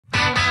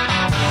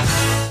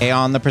Today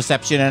on the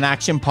Perception and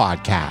Action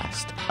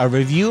podcast, a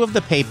review of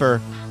the paper,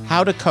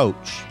 How to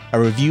Coach, a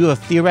review of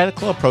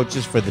theoretical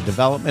approaches for the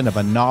development of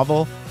a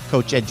novel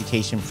coach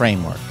education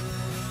framework,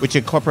 which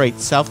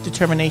incorporates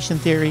self-determination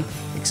theory,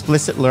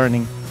 explicit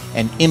learning,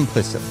 and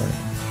implicit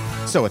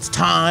learning. So it's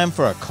time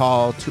for a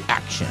call to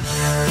action.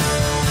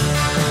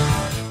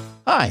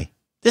 Hi,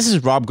 this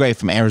is Rob Gray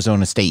from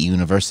Arizona State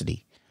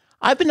University.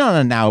 I've been on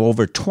a now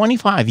over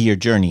 25-year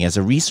journey as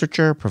a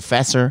researcher,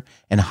 professor,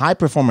 and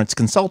high-performance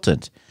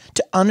consultant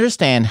to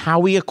understand how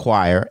we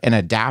acquire and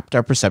adapt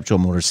our perceptual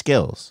motor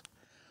skills.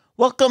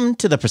 Welcome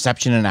to the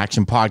Perception and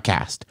Action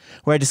podcast,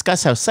 where I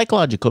discuss how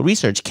psychological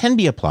research can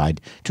be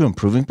applied to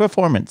improving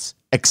performance,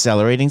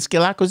 accelerating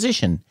skill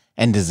acquisition,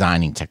 and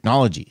designing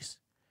technologies.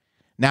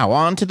 Now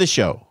on to the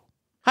show.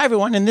 Hi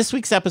everyone, in this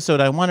week's episode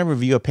I want to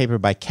review a paper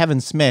by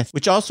Kevin Smith,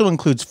 which also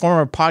includes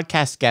former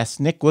podcast guests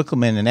Nick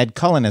Wickelman and Ed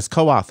Cullen as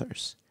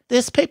co-authors.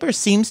 This paper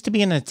seems to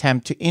be an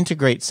attempt to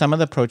integrate some of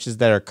the approaches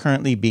that are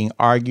currently being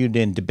argued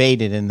and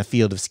debated in the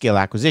field of skill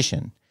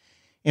acquisition.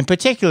 In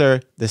particular,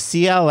 the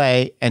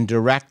CLA and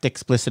direct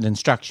explicit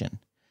instruction.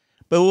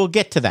 But we'll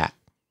get to that.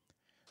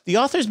 The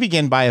authors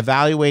begin by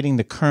evaluating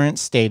the current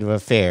state of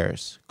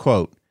affairs.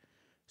 Quote,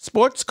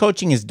 "Sports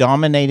coaching is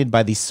dominated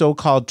by these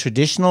so-called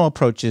traditional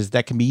approaches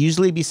that can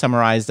usually be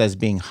summarized as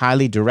being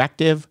highly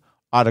directive,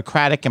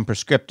 autocratic, and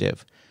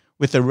prescriptive,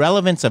 with the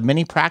relevance of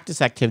many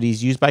practice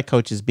activities used by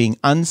coaches being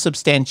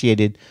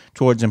unsubstantiated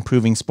towards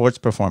improving sports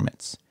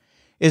performance.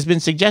 It has been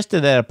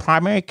suggested that a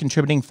primary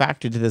contributing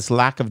factor to this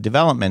lack of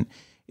development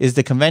is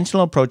the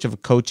conventional approach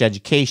of coach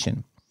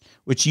education,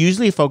 which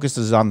usually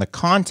focuses on the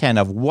content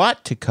of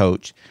what to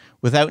coach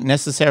without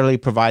necessarily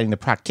providing the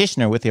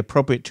practitioner with the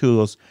appropriate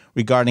tools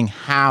regarding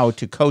how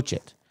to coach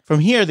it." From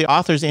here, the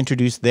authors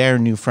introduce their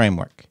new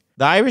framework.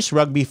 The Irish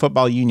Rugby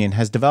Football Union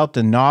has developed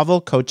a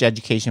novel coach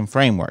education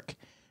framework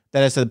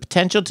that has the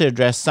potential to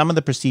address some of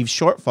the perceived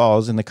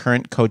shortfalls in the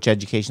current coach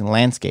education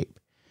landscape.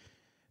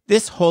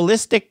 This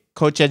holistic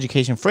coach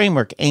education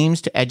framework aims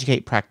to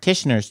educate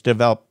practitioners to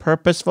develop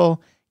purposeful,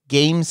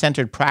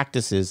 game-centered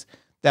practices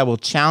that will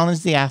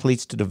challenge the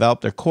athletes to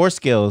develop their core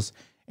skills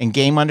and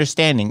game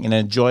understanding in an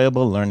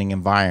enjoyable learning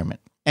environment.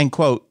 End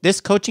quote.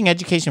 This coaching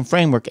education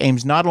framework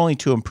aims not only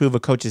to improve a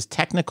coach's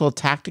technical,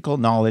 tactical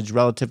knowledge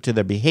relative to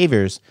their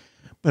behaviors,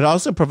 but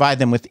also provide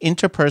them with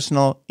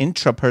interpersonal,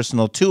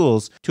 intrapersonal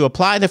tools to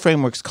apply the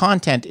framework's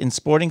content in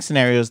sporting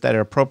scenarios that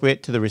are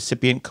appropriate to the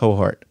recipient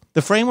cohort.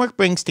 The framework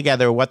brings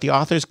together what the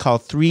authors call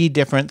three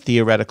different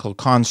theoretical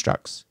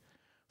constructs.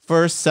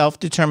 First,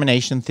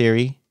 self-determination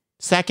theory.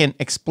 Second,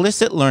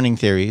 explicit learning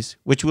theories,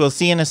 which we'll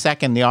see in a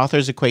second the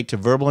authors equate to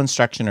verbal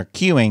instruction or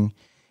cueing.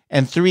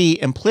 And three,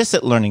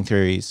 implicit learning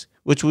theories,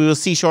 which we will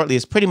see shortly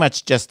is pretty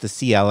much just the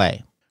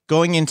CLA.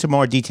 Going into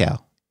more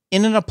detail.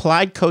 In an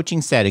applied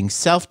coaching setting,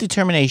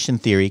 self-determination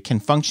theory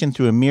can function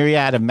through a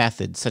myriad of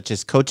methods, such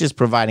as coaches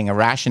providing a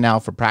rationale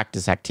for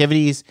practice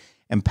activities,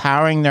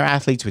 empowering their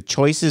athletes with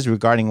choices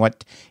regarding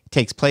what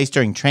takes place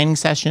during training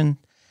session,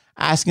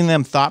 asking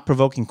them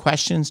thought-provoking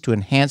questions to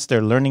enhance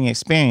their learning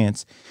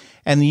experience,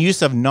 and the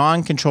use of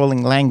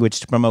non-controlling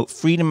language to promote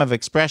freedom of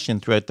expression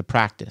throughout the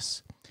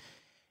practice.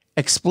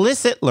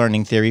 Explicit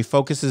learning theory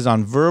focuses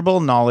on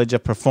verbal knowledge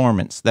of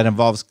performance that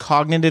involves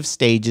cognitive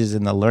stages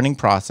in the learning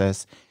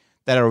process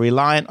that are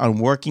reliant on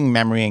working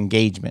memory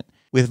engagement,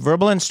 with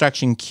verbal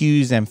instruction,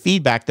 cues, and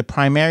feedback the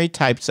primary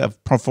types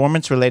of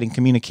performance-related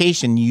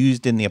communication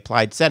used in the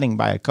applied setting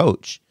by a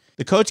coach.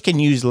 The coach can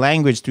use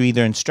language through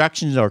either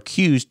instructions or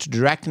cues to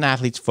direct an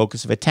athlete's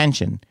focus of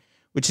attention,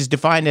 which is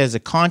defined as a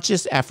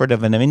conscious effort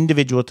of an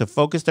individual to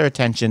focus their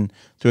attention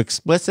through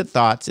explicit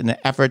thoughts in an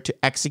effort to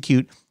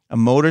execute a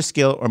motor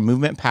skill or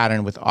movement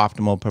pattern with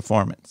optimal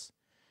performance.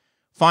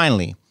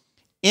 Finally,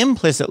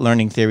 implicit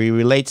learning theory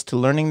relates to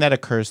learning that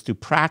occurs through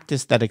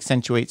practice that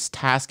accentuates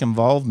task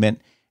involvement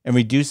and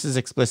reduces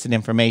explicit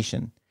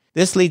information.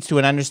 This leads to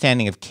an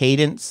understanding of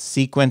cadence,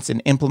 sequence,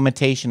 and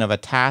implementation of a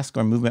task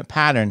or movement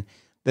pattern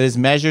that is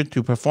measured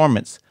through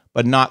performance,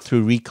 but not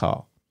through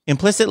recall.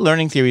 Implicit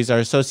learning theories are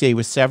associated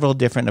with several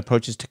different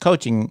approaches to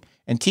coaching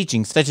and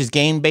teaching, such as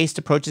game-based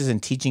approaches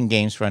and teaching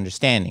games for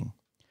understanding.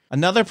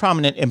 Another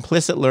prominent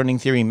implicit learning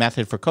theory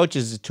method for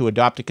coaches is to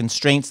adopt a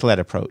constraints-led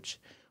approach,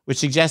 which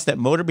suggests that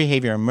motor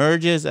behavior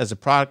emerges as a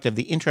product of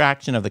the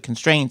interaction of the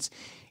constraints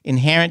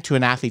inherent to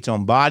an athlete's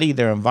own body,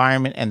 their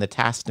environment, and the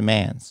task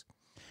demands.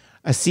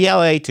 A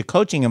CLA to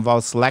coaching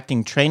involves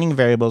selecting training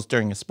variables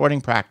during a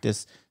sporting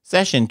practice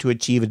session to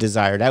achieve a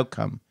desired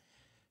outcome.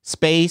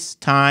 Space,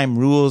 time,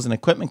 rules, and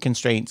equipment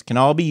constraints can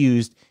all be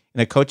used in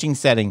a coaching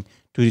setting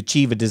to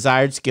achieve a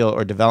desired skill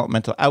or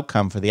developmental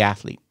outcome for the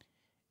athlete.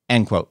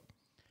 End quote.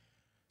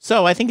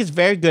 So I think it's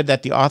very good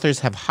that the authors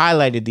have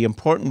highlighted the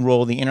important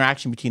role the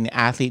interaction between the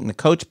athlete and the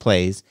coach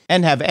plays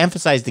and have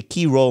emphasized the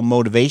key role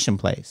motivation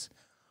plays.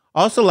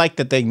 Also like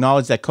that they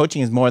acknowledge that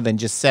coaching is more than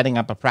just setting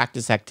up a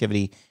practice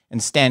activity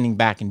and standing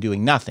back and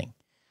doing nothing.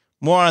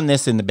 More on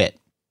this in a bit.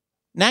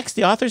 Next,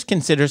 the authors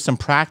consider some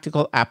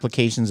practical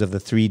applications of the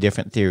three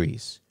different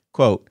theories.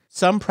 Quote,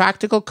 some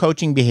practical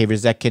coaching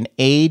behaviors that can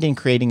aid in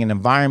creating an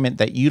environment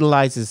that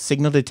utilizes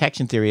signal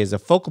detection theory as a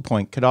focal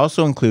point could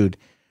also include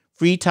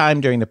free time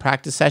during the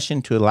practice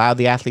session to allow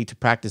the athlete to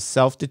practice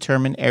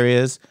self-determined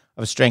areas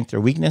of strength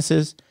or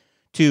weaknesses.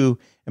 2,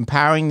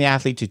 empowering the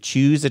athlete to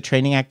choose a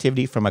training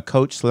activity from a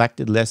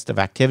coach-selected list of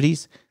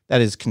activities,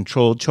 that is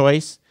controlled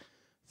choice.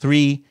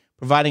 3,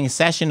 providing a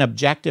session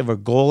objective or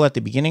goal at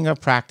the beginning of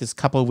practice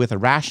coupled with a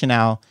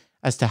rationale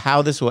as to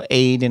how this will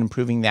aid in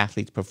improving the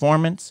athlete's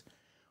performance.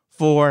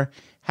 4,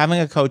 having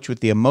a coach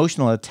with the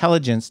emotional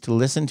intelligence to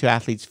listen to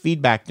athletes'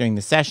 feedback during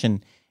the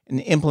session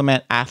and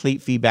implement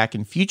athlete feedback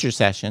in future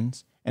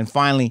sessions. And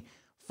finally,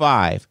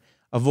 5,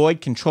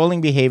 avoid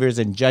controlling behaviors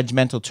and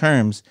judgmental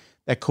terms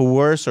that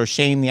coerce or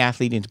shame the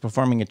athlete into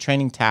performing a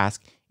training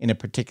task in a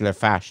particular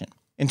fashion.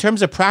 In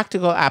terms of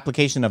practical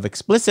application of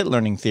explicit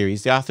learning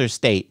theories, the authors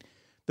state,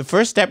 the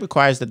first step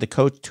requires that the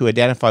coach to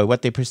identify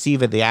what they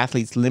perceive as the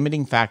athlete's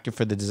limiting factor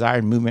for the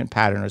desired movement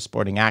pattern or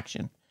sporting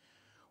action.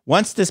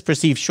 Once this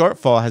perceived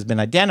shortfall has been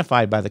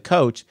identified by the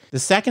coach, the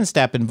second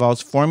step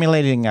involves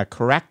formulating a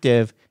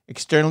corrective,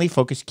 externally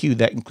focused cue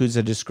that includes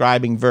a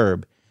describing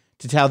verb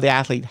to tell the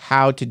athlete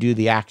how to do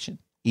the action,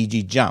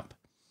 e.g. jump,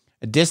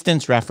 a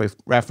distance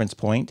reference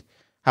point,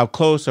 how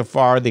close or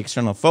far the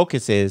external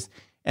focus is,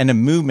 and a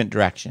movement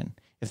direction,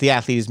 if the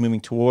athlete is moving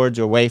towards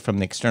or away from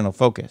the external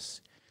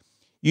focus.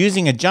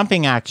 Using a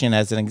jumping action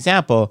as an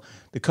example,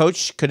 the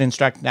coach could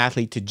instruct an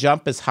athlete to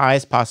jump as high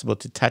as possible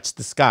to touch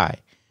the sky,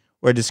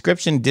 where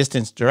description,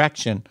 distance,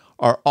 direction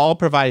are all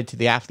provided to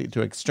the athlete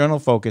through external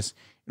focus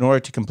in order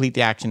to complete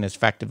the action as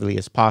effectively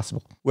as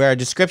possible. Where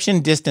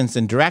description, distance,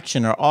 and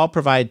direction are all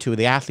provided to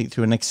the athlete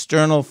through an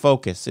external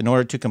focus in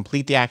order to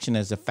complete the action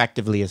as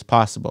effectively as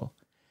possible.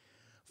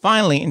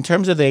 Finally, in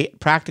terms of the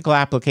practical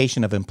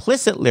application of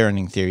implicit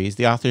learning theories,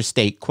 the authors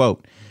state,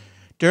 quote,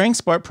 during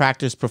sport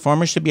practice,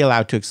 performers should be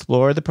allowed to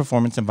explore the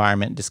performance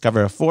environment and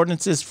discover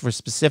affordances for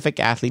specific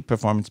athlete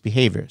performance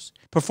behaviors.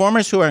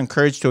 Performers who are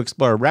encouraged to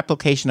explore a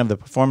replication of the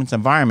performance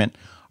environment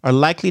are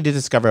likely to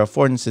discover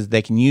affordances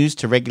they can use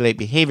to regulate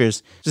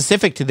behaviors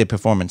specific to the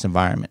performance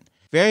environment.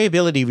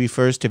 Variability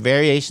refers to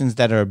variations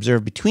that are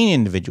observed between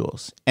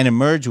individuals and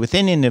emerge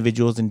within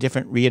individuals in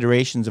different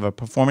reiterations of a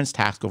performance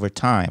task over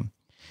time.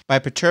 By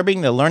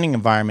perturbing the learning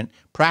environment,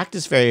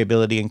 practice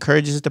variability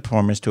encourages the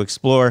performers to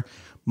explore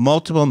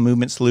multiple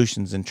movement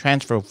solutions and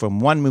transfer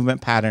from one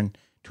movement pattern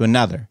to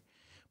another.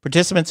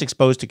 Participants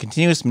exposed to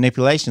continuous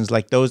manipulations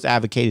like those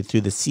advocated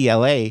through the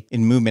CLA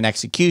in movement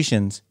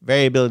executions,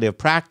 variability of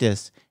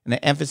practice, and an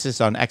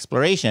emphasis on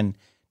exploration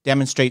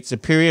demonstrate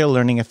superior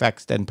learning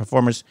effects than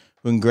performers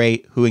who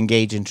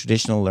engage in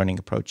traditional learning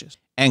approaches.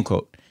 End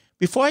quote.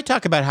 Before I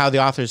talk about how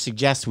the authors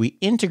suggest we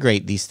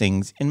integrate these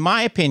things, in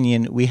my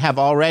opinion, we have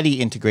already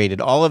integrated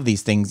all of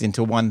these things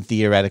into one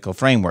theoretical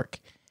framework.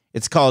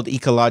 It's called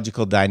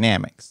ecological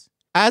dynamics.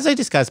 As I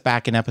discussed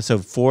back in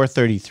episode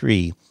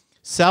 433,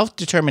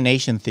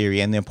 self-determination theory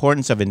and the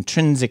importance of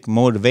intrinsic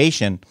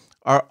motivation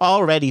are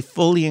already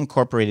fully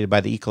incorporated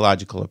by the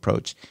ecological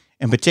approach,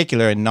 in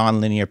particular in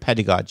nonlinear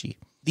pedagogy.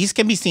 These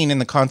can be seen in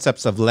the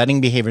concepts of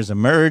letting behaviors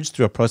emerge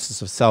through a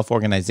process of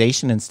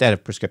self-organization instead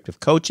of prescriptive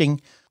coaching,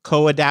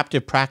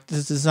 co-adaptive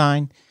practice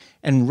design,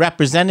 and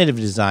representative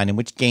design in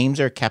which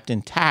games are kept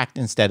intact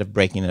instead of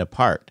breaking it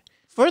apart.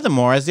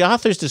 Furthermore, as the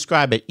authors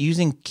describe it,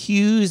 using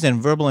cues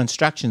and verbal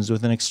instructions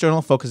with an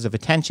external focus of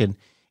attention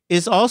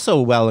is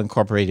also well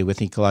incorporated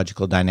with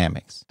ecological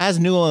dynamics. As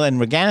Newell and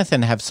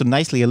Raghunathan have so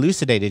nicely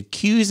elucidated,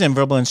 cues and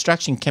verbal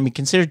instruction can be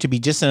considered to be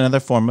just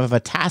another form of a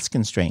task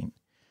constraint.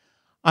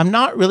 I'm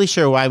not really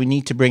sure why we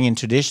need to bring in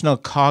traditional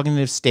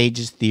cognitive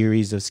stages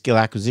theories of skill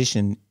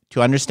acquisition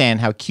to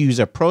understand how cues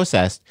are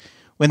processed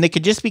when they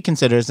could just be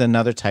considered as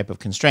another type of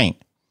constraint.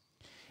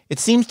 It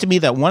seems to me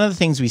that one of the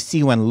things we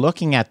see when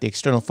looking at the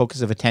external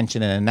focus of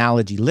attention in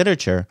analogy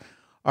literature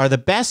are the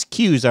best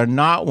cues are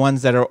not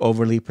ones that are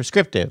overly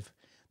prescriptive.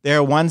 They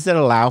are ones that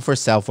allow for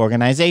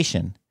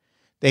self-organization.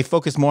 They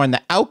focus more on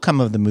the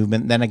outcome of the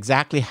movement than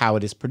exactly how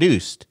it is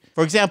produced.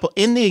 For example,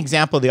 in the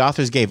example the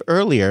authors gave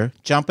earlier,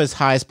 jump as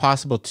high as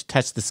possible to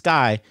touch the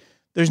sky,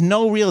 there's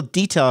no real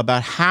detail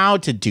about how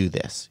to do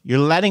this. You're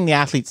letting the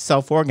athlete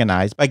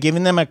self-organize by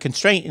giving them a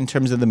constraint in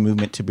terms of the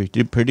movement to be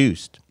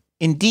produced.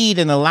 Indeed,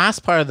 in the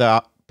last part of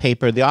the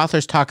paper, the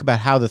authors talk about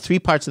how the three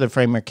parts of the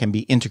framework can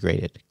be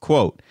integrated.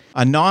 Quote,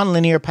 a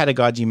nonlinear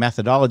pedagogy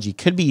methodology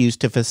could be used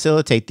to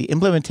facilitate the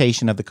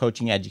implementation of the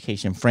coaching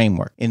education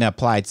framework in an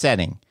applied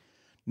setting.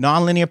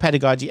 Nonlinear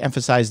pedagogy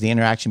emphasizes the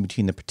interaction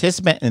between the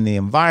participant and the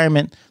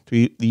environment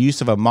through the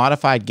use of a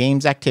modified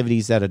games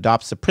activities that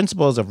adopts the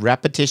principles of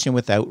repetition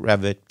without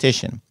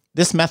repetition.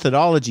 This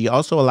methodology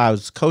also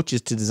allows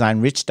coaches to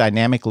design rich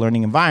dynamic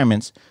learning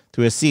environments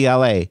through a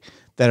CLA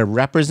that are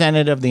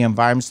representative of the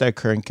environments that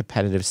occur in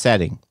competitive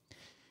setting.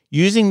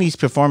 Using these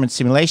performance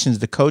simulations,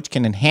 the coach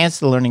can enhance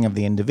the learning of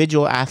the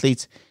individual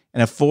athletes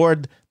and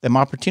afford them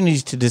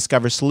opportunities to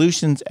discover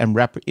solutions and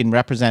in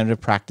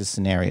representative practice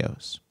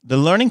scenarios. The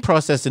learning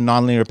process in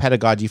nonlinear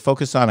pedagogy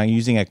focuses on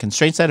using a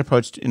constraint-set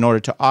approach in order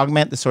to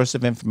augment the source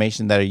of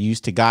information that are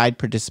used to guide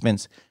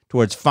participants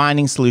towards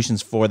finding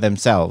solutions for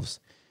themselves.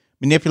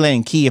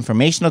 Manipulating key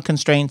informational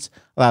constraints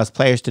allows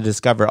players to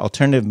discover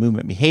alternative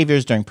movement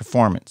behaviors during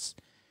performance.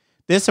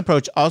 This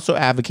approach also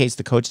advocates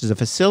the coach as a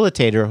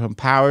facilitator who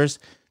empowers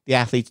the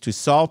athletes to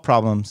solve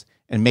problems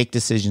and make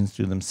decisions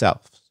through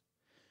themselves.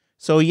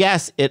 So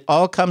yes, it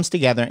all comes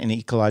together in the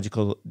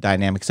ecological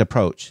dynamics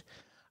approach.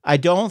 I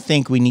don't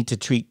think we need to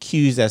treat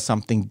cues as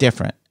something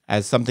different,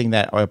 as something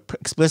that are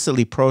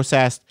explicitly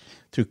processed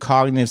through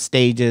cognitive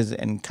stages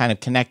and kind of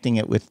connecting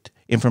it with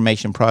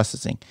information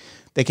processing.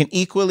 They can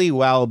equally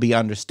well be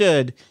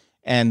understood,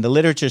 and the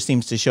literature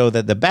seems to show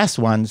that the best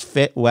ones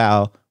fit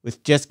well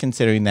with just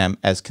considering them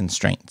as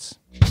constraints.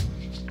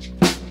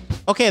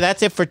 Okay,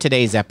 that's it for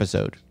today's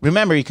episode.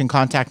 Remember, you can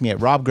contact me at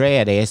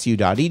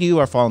robgray@asu.edu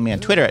or follow me on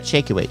Twitter at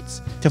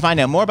ShakyWeights. To find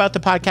out more about the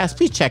podcast,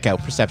 please check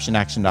out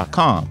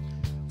perceptionaction.com.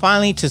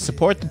 Finally, to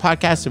support the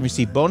podcast and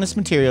receive bonus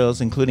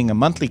materials, including a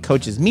monthly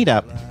coaches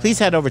meetup, please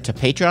head over to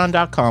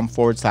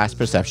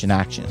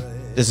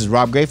patreon.com/perceptionaction. This is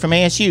Rob Gray from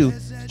ASU.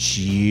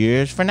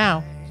 Cheers for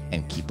now,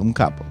 and keep 'em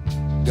coupled.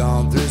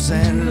 Gone through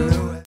St.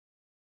 Louis.